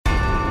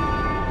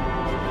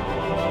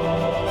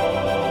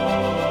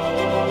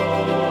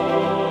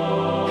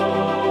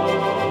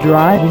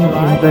driving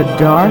in the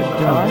dark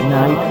of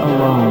night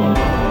alone.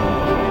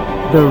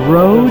 The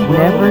road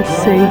never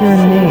say your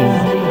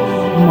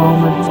name,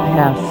 moments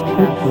pass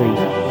quickly,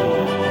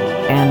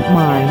 and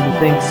mind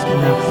thinks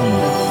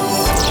nothing.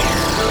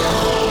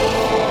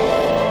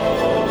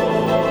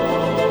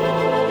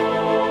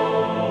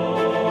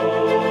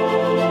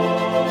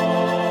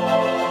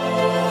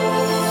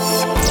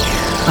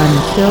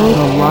 Until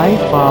the light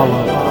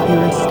follows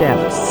your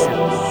steps,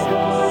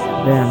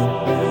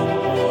 then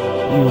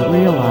you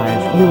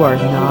realize you are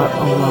not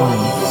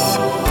alone.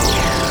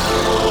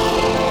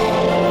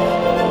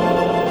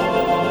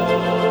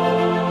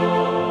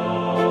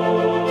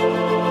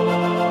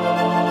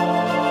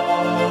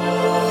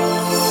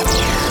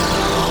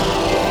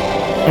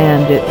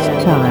 And it's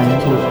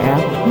time to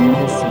act in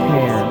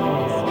despair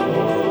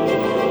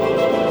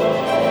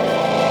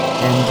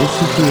and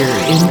disappear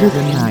into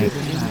the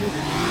night.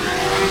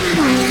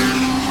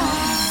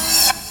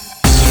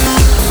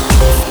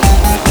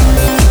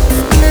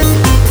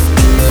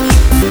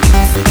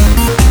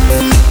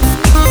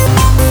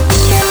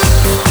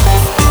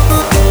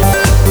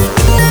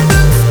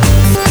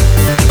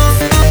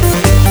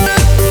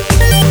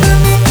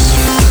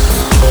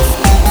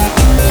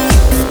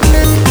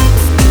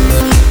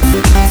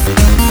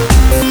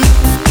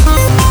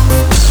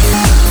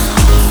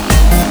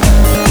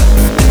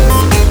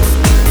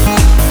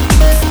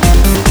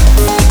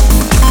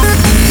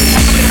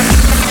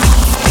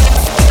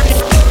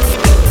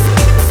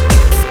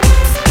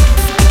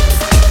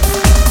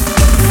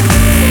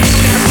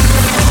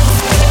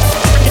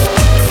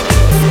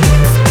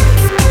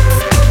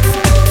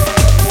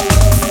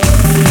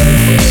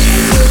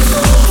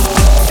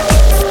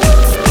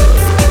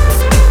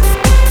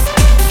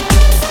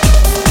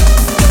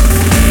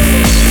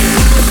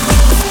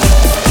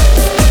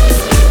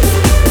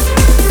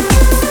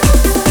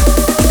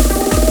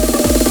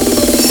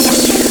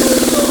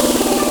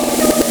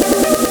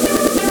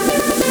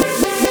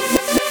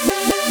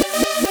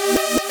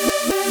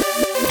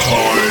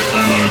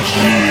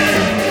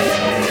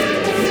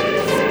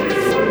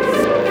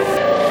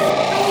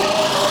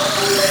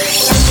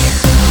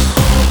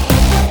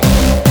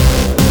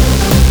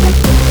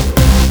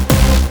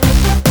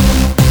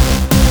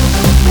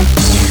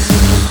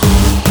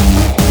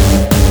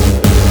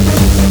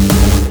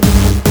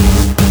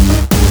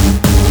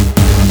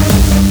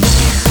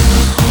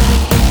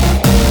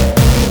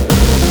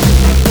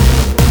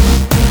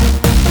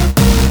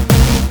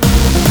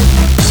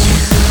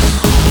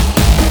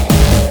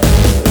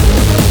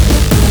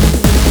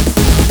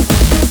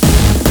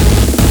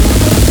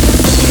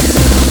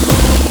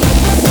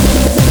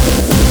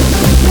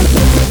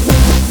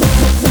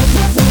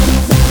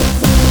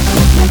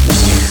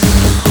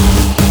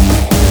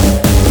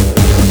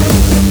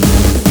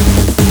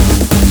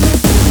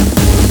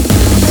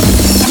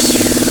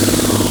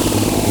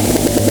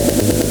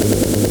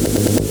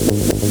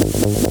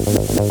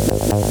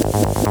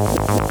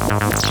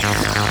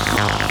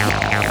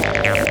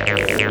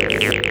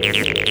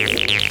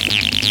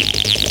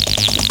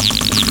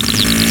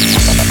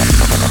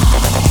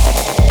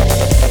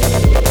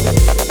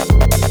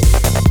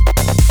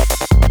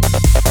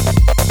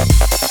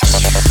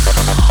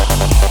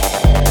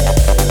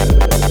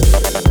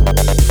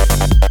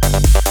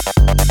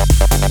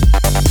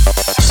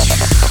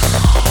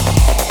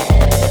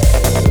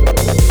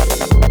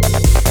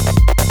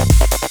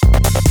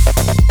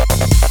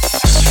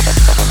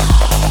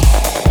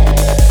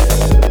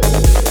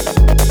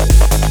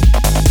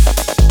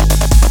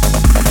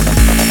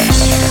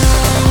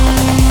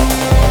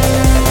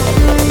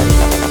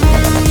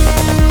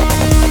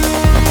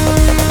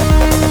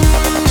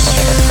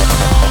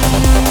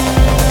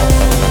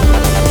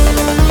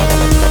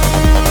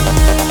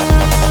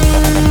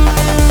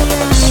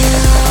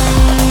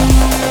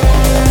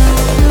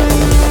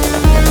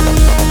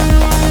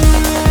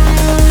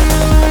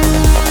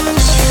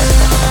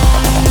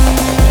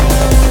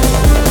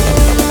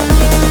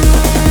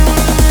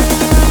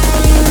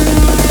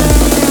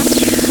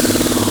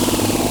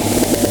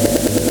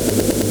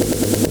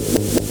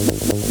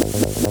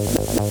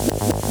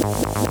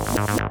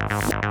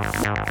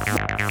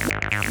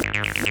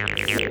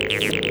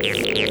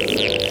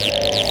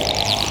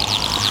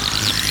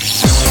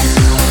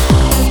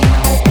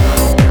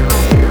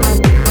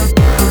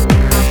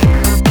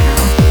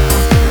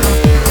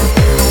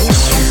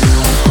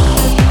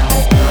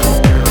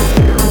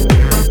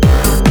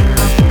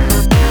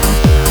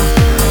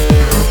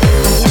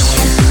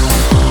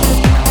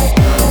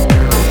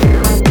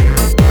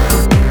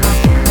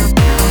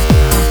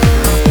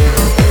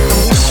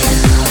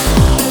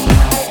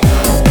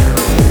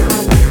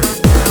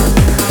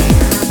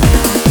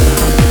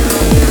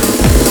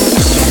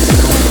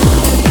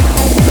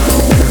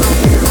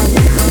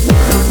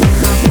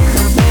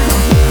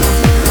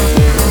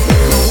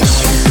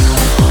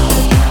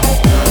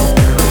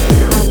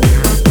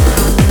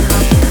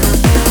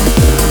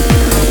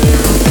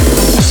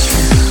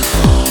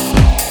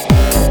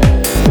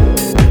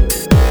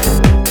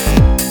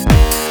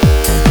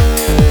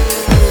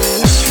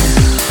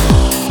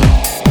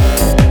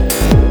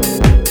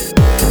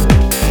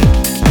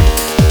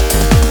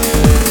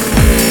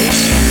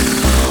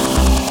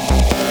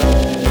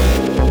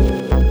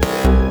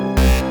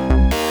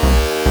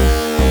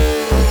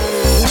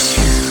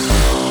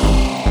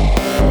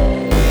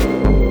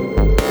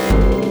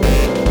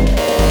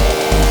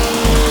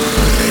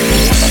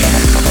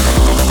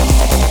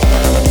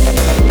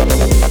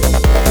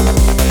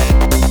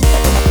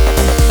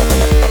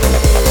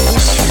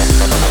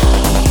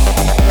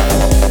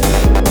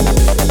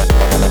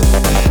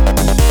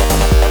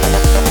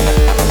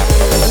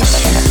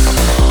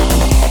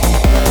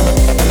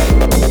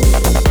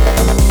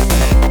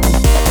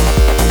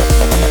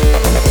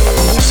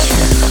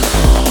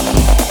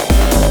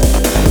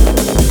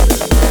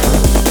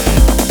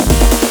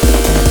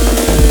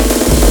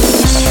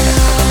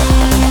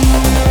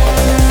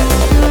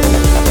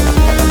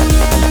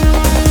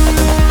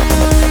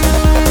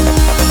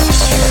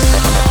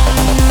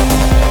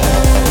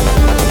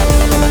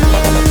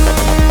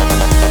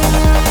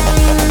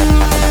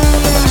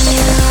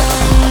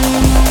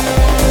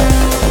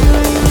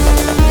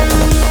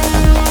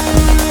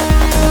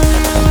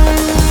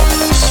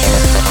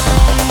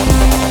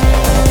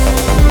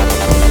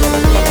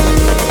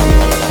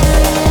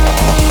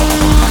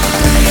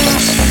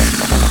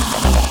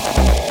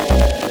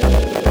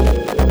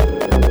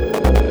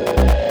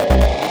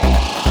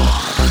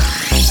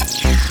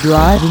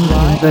 driving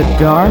in the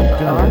dark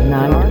of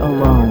night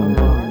alone.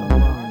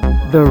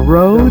 The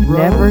road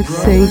never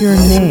say your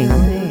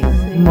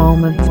name,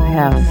 moments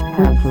pass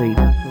quickly,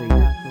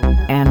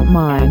 and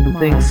mind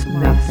thinks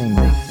nothing.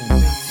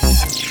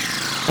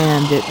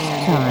 And it's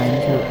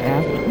time to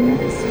act